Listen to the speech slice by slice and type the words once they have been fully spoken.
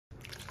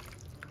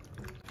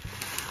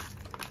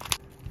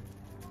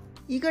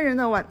一个人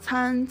的晚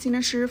餐今天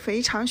是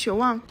肥肠血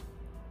旺。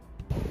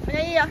何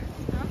佳艺呀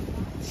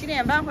，7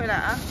点半回来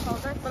啊，好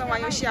的，不能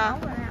玩游戏啊。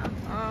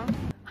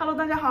Hello，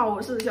 大家好，我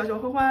是小熊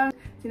欢欢。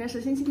今天是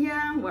星期天，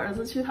我儿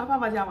子去他爸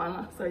爸家玩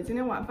了，所以今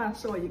天晚饭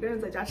是我一个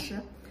人在家吃。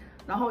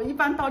然后一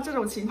般到这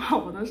种情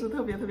况，我都是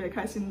特别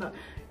开心的，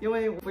因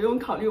为我不用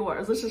考虑我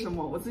儿子是什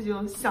么，我自己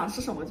就想吃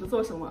什么就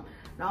做什么。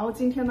然后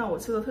今天呢，我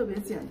吃的特别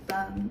简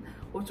单，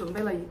我准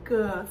备了一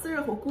个自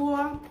热火锅，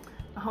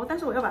然后但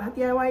是我要把它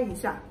DIY 一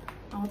下，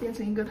然后变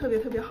成一个特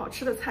别好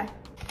吃的菜。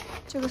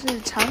这个是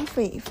馋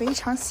匪肥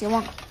肠血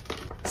旺，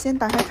先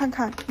打开看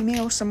看里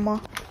面有什么。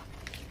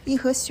一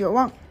盒血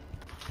旺，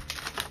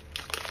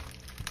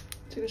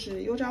这个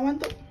是油炸豌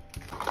豆。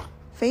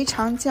肥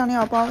肠酱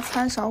料包、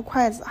餐勺、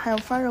筷子，还有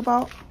发热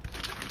包。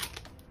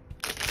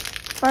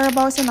发热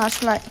包先拿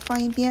出来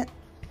放一边，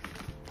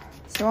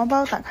血旺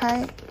包打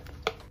开，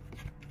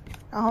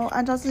然后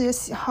按照自己的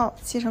喜好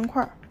切成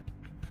块，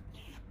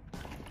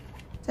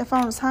再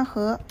放入餐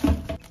盒，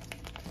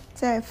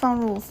再放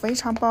入肥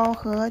肠包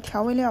和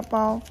调味料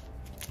包。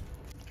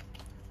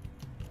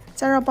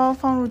加热包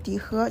放入底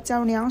盒，加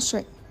入凉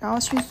水，然后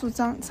迅速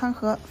将餐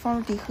盒放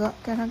入底盒，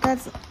盖上盖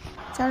子，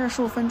加热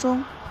15分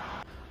钟。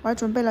我还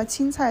准备了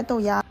青菜、豆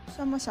芽、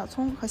蒜末、小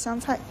葱和香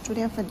菜，煮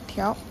点粉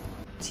条，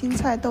青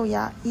菜、豆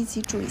芽一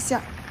起煮一下，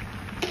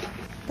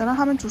等到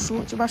它们煮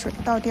熟就把水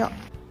倒掉。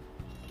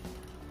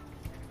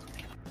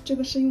这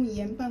个是用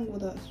盐拌过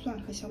的蒜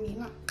和小米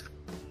辣，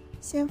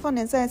先放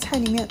点在菜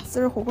里面，自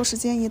热火锅时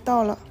间也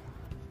到了。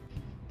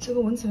这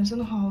个闻起来真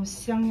的好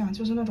香呀，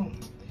就是那种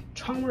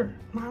川味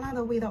麻辣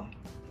的味道。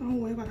然后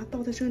我要把它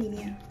倒在这里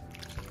面，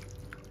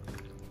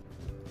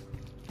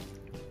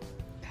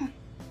看，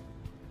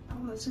把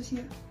我的这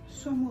些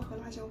蒜末和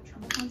辣椒全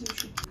部放进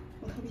去，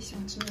我特别喜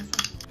欢吃那个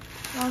蒜。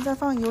然后再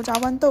放油炸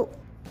豌豆，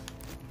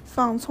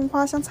放葱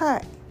花香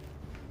菜，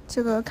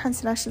这个看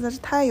起来实在是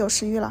太有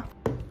食欲了。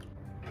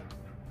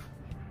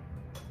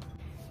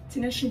今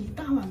天是一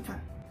大碗饭，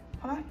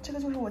好了，这个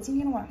就是我今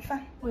天的晚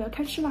饭，我要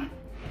开吃了。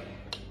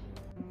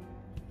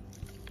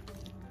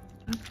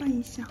拌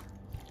一下，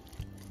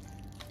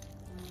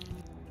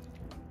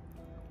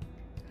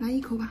来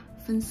一口吧，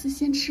粉丝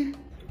先吃，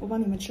我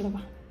帮你们吃了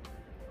吧。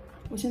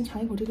我先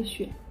尝一口这个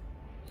血，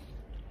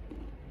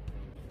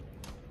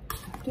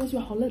这个血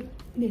好嫩，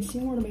一点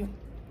腥味都没有，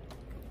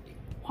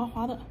滑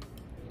滑的。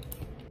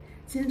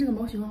今天这个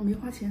毛血旺没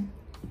花钱，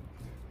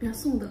别人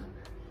送的，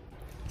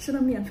吃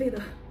的免费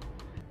的。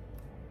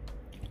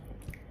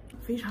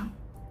肥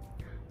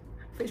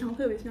肠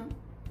特别香，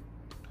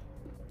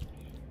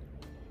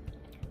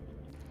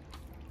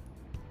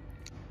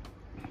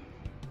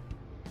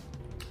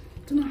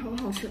真的好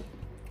好吃。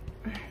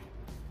哎，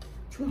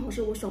除了好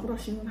吃，我找不到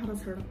形容它的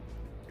词儿了。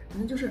反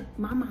正就是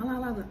麻麻辣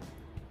辣的，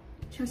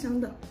香香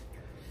的。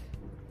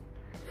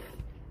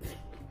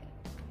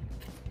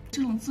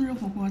这种自热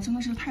火锅真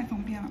的是太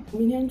方便了。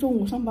明天中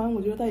午上班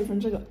我就带一份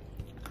这个，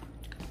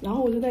然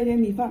后我就带一点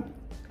米饭。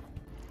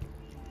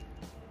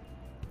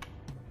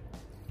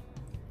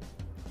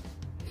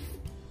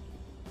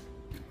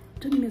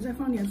这里面再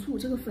放点醋，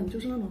这个粉就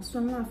是那种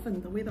酸辣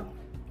粉的味道。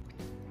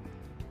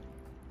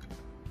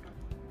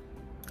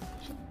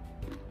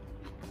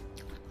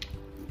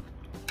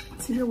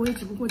其实我也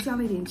只不过加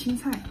了一点青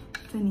菜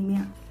在里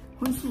面，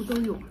荤素都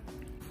有。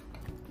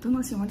等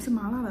等喜欢吃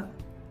麻辣的，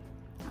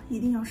一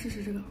定要试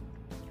试这个。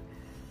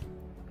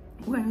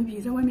我感觉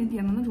比在外面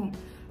点的那种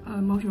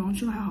毛血旺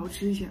吃的还好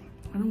吃一些。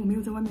反正我没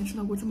有在外面吃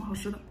到过这么好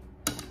吃的，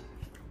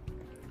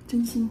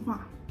真心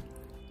话。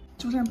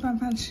就这样拌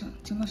饭吃，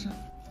真的是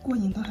过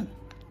瘾的很，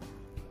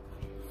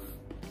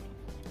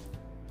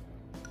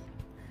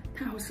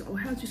太好吃了！我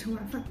还要去盛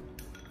晚饭。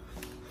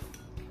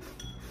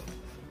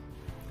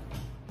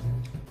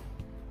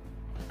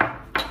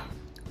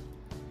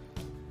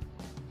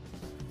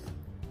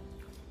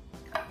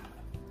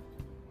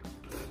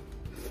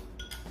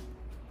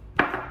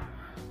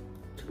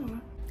吃饱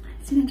了，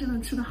今天真的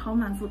吃的好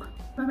满足，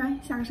拜拜，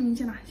下个视频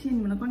见啦！谢谢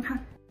你们的观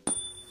看。